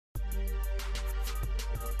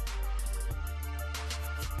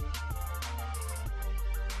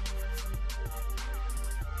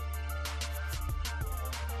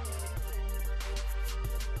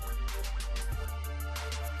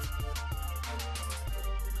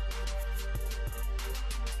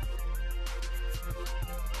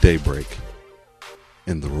Daybreak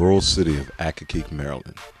in the rural city of Accokeek,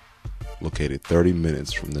 Maryland, located 30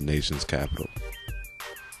 minutes from the nation's capital.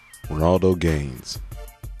 Renaldo Gaines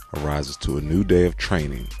arises to a new day of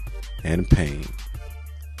training and pain.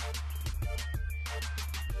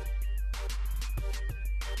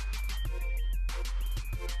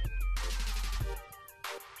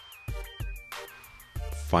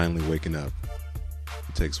 Finally waking up,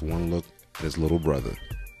 he takes one look at his little brother,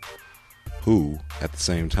 who, at the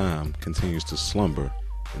same time, continues to slumber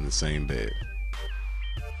in the same bed.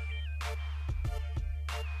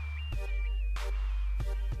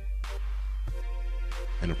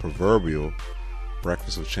 And a proverbial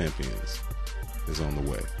breakfast of champions is on the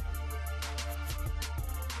way.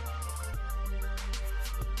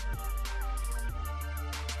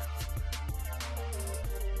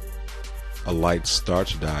 A light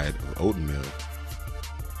starch diet of oatmeal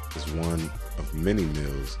is one of many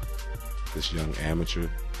meals this young amateur,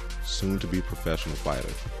 soon-to-be professional fighter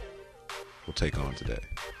will take on today.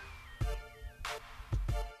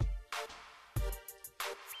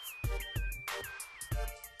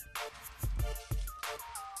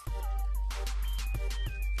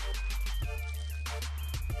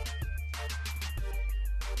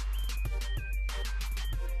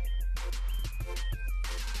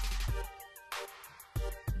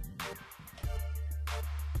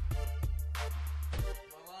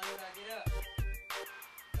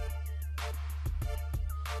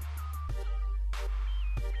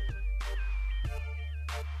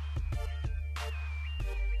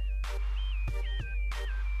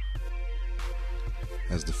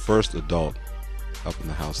 As the first adult up in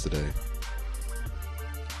the house today,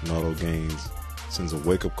 Renaldo Gaines sends a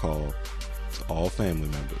wake-up call to all family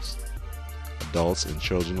members, adults and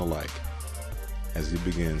children alike, as he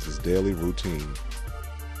begins his daily routine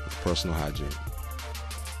of personal hygiene.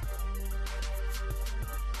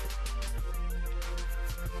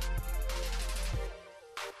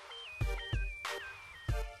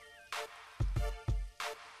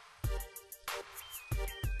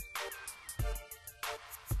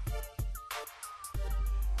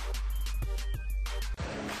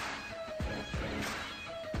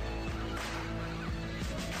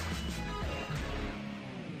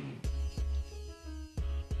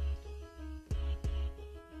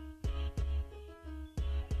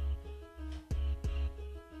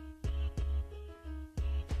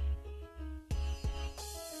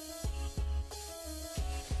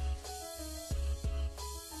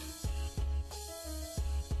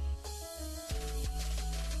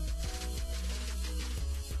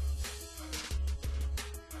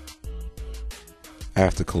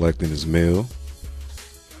 After collecting his meal,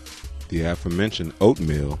 the aforementioned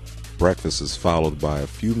oatmeal breakfast is followed by a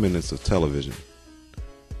few minutes of television,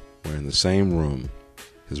 where in the same room,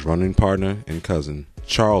 his running partner and cousin,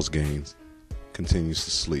 Charles Gaines, continues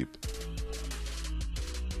to sleep.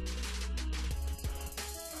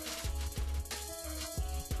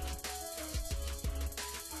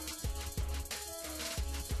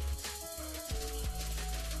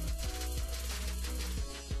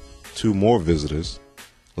 Two more visitors,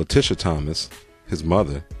 Letitia Thomas, his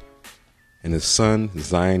mother, and his son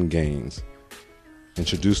Zion Gaines,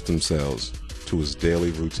 introduced themselves to his daily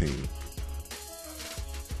routine.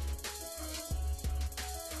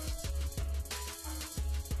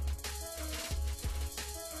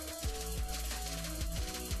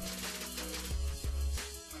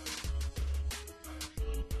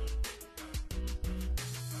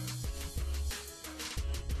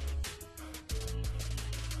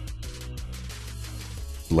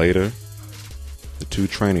 Later, the two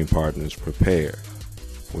training partners prepare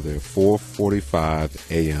for their 4:45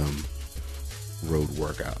 a.m. road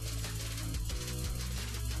workout.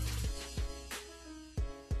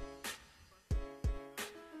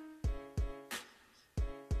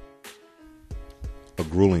 A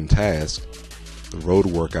grueling task, the road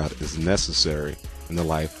workout is necessary in the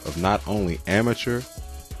life of not only amateur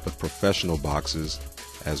but professional boxers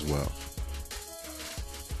as well.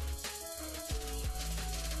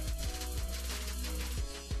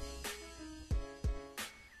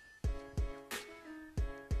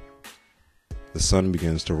 The sun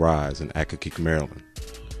begins to rise in Accokeek, Maryland,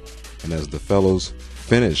 and as the fellows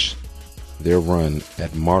finish their run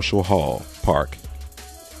at Marshall Hall Park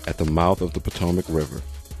at the mouth of the Potomac River,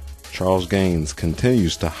 Charles Gaines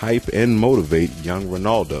continues to hype and motivate young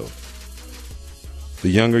Reinaldo. The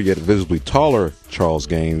younger yet visibly taller Charles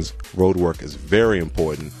Gaines' road work is very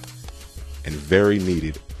important and very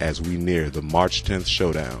needed as we near the March 10th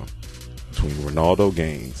showdown between Renaldo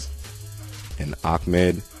Gaines and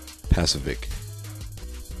Ahmed Pasovic.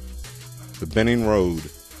 The Benning Road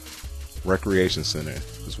Recreation Center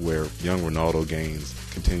is where young Renaldo Gaines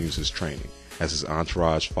continues his training as his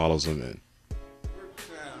entourage follows him in. Work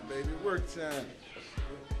time, baby, work time.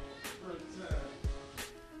 Work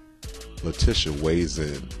time. Letitia weighs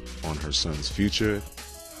in on her son's future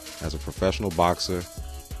as a professional boxer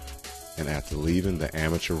and after leaving the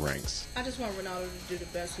amateur ranks. I just want Reinaldo to do the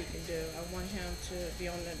best he can do. I want him to be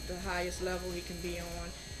on the highest level he can be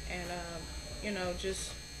on, and you know,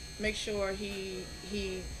 just make sure he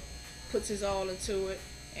puts his all into it.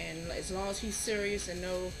 And as long as he's serious and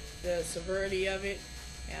know the severity of it,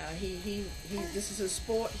 this is his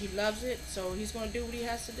sport. He loves it, so he's going to do what he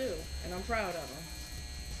has to do, and I'm proud of him.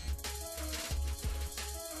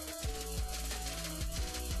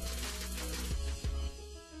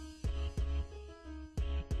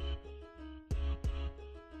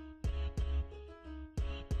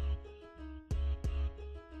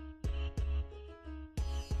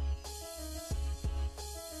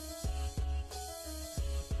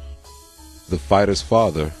 The fighter's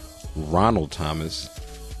father, Ronald Thomas,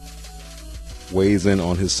 weighs in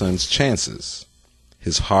on his son's chances,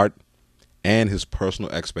 his heart, and his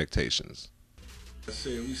personal expectations. I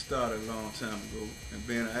said we started a long time ago, and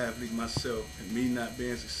being an athlete myself, and me not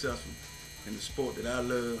being successful in the sport that I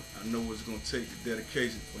love, I know it's going to take the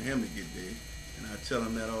dedication for him to get there, and I tell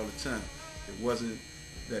him that all the time. It wasn't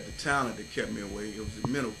that the talent that kept me away, it was the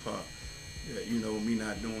mental part. That, you know, me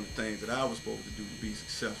not doing the things that I was supposed to do to be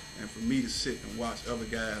successful. And for me to sit and watch other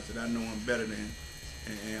guys that I know I'm better than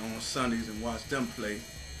and on Sundays and watch them play,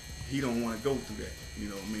 he don't want to go through that. You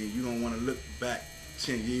know what I mean? You don't want to look back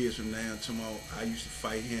 10 years from now tomorrow, I used to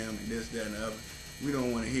fight him and this, that, and the other. We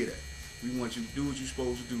don't want to hear that. We want you to do what you're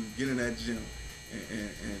supposed to do, get in that gym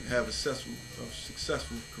and have a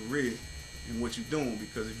successful career in what you're doing,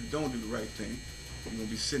 because if you don't do the right thing, you're going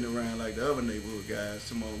to be sitting around like the other neighborhood guys,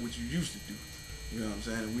 some of what you used to do. You know what I'm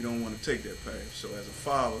saying? And we don't want to take that path. So as a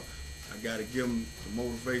father, I got to give him the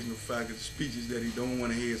motivational factors, the speeches that he don't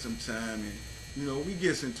want to hear sometime. And, you know, we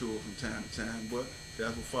get into it from time to time, but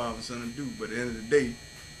that's what father and son do. But at the end of the day,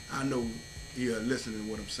 I know he'll listen to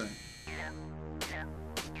what I'm saying.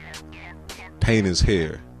 Paint his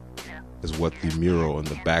hair is what the mural in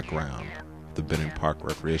the background of the Benning Park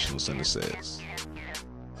Recreational Center says.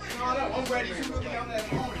 I'm ready to look at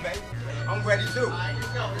that moment, baby. I'm ready to.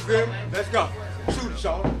 You feel me? Let's go. Shoot it,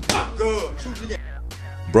 Sean. Good. Shoot it again.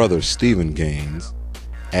 Brother Stephen Gaines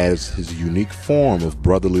adds his unique form of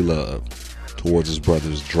brotherly love towards his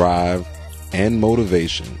brother's drive and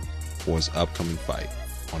motivation for his upcoming fight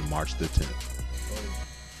on March the 10th.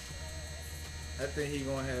 I think he's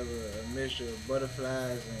going to have a mixture of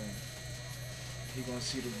butterflies, and he's going to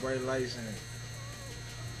see the bright lights, and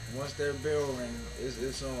once that bell rings,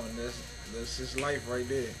 it's on. That's his life right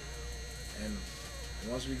there. And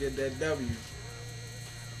once we get that W,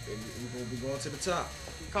 we're going to be going to the top.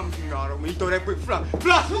 Come to me, Nardo. When you throw that brick, flush.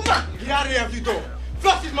 Flush! Get out of there if you throw it.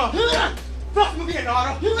 Flush his mouth. Flush him again,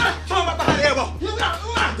 Nardo. Show him about behind the elbow.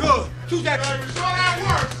 Good. Shoot that. Show that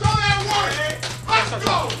work. Show that work. Let's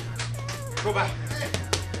go. Go back.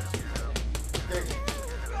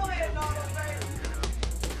 Go ahead, Nardo, baby.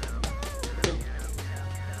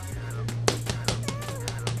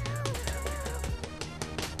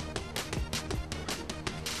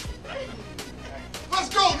 Let's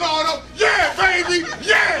go, Nardo. Yeah, baby.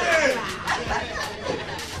 Yeah.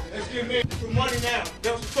 Let's get me some money now.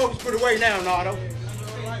 There's some focus put away now, Nardo.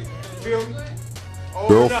 Feel me?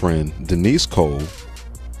 Girlfriend Denise Cole,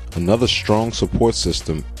 another strong support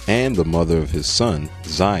system and the mother of his son,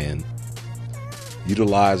 Zion,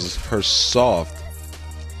 utilizes her soft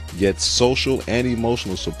yet social and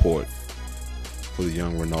emotional support for the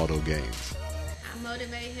young Renaldo Gaines. I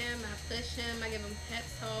motivate him, I push him, I give him pep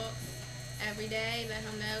talks every day, let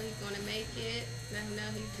him know he's going to make it, let him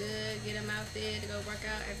know he's good, get him out there to go work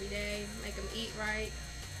out every day, make him eat right.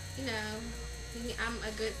 You know, I'm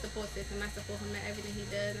a good support system. I support him in everything he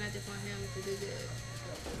does, and I just want him to do good.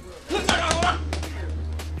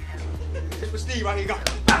 It's for Steve right here. Go.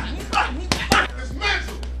 It's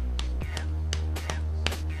mental.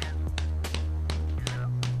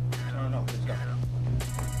 Turn off. Let's go.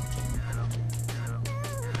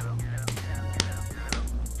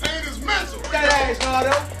 Pain is mental. That ass,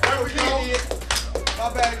 Nardo. There we go. My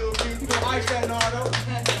bad, little kid. You gonna ice that, Nardo?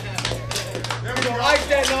 You gonna ice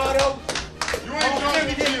that, Nardo? You ain't jumping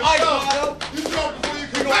before you ice, Nardo. You jump before you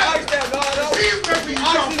come back. You gonna ice that, Nardo?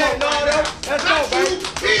 Ice that, Nardo. Let's go, baby.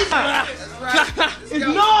 It's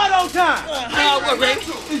Nardo time.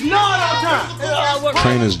 It's Nardo time.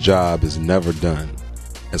 Trainer's job is never done,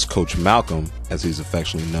 as Coach Malcolm, as he's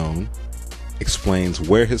affectionately known, explains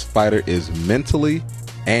where his fighter is mentally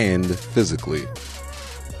and physically.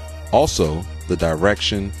 Also, the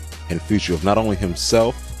direction and future of not only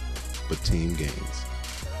himself, but Team Gaines.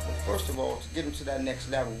 Well, first of all, to get him to that next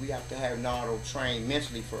level, we have to have Nardo trained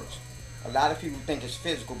mentally first. A lot of people think it's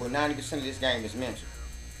physical, but 90% of this game is mental.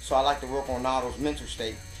 So I like to work on Nardo's mental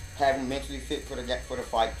state, have him mentally fit for the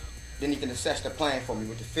fight. Then he can assess the plan for me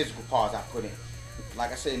with the physical parts I put in.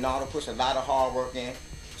 Like I said, Nardo puts a lot of hard work in.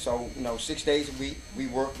 So, 6 days a week, we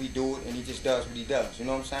work, we do it, and he just does what he does. You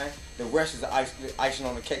know what I'm saying? The rest is the icing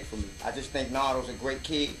on the cake for me. I just think Nardo's a great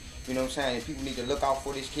kid. You know what I'm saying? And people need to look out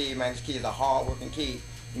for this kid, man. This kid is a hard-working kid.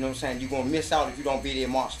 You know what I'm saying? You're going to miss out if you don't be there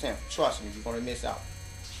March 10th. Trust me, you're going to miss out.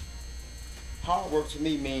 Hard work to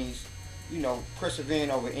me means, persevering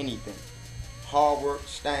over anything. Hard work,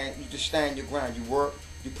 you just stand your ground. You work,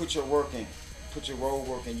 you put your work in. Put your road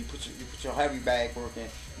work in, you put your heavy bag work in,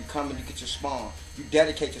 you come and you get your spawn. You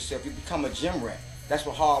dedicate yourself, you become a gym rat. That's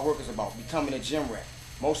what hard work is about, becoming a gym rat.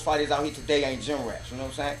 Most fighters out here today ain't gym rats, you know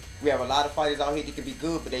what I'm saying? We have a lot of fighters out here that can be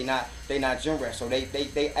good, but they not gym rats. So they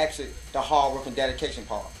exit the hard work and dedication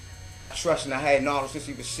part. Trust, and I had Nardo since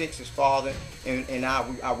he was 6, his father, and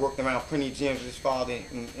I worked around plenty of gyms with his father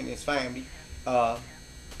and his family. I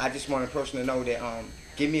just want a person to know that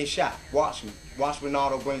give me a shot, watch me. Watch what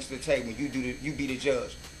Nardo brings to the table. You be the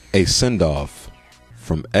judge. A send-off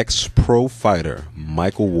from ex-pro fighter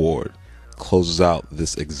Michael Ward closes out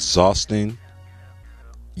this exhausting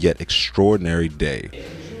yet extraordinary day.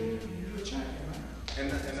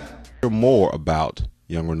 For more about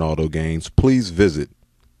young Renaldo Gaines, please visit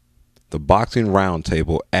the Boxing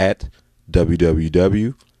Roundtable at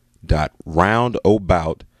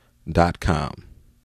www.roundabout.com.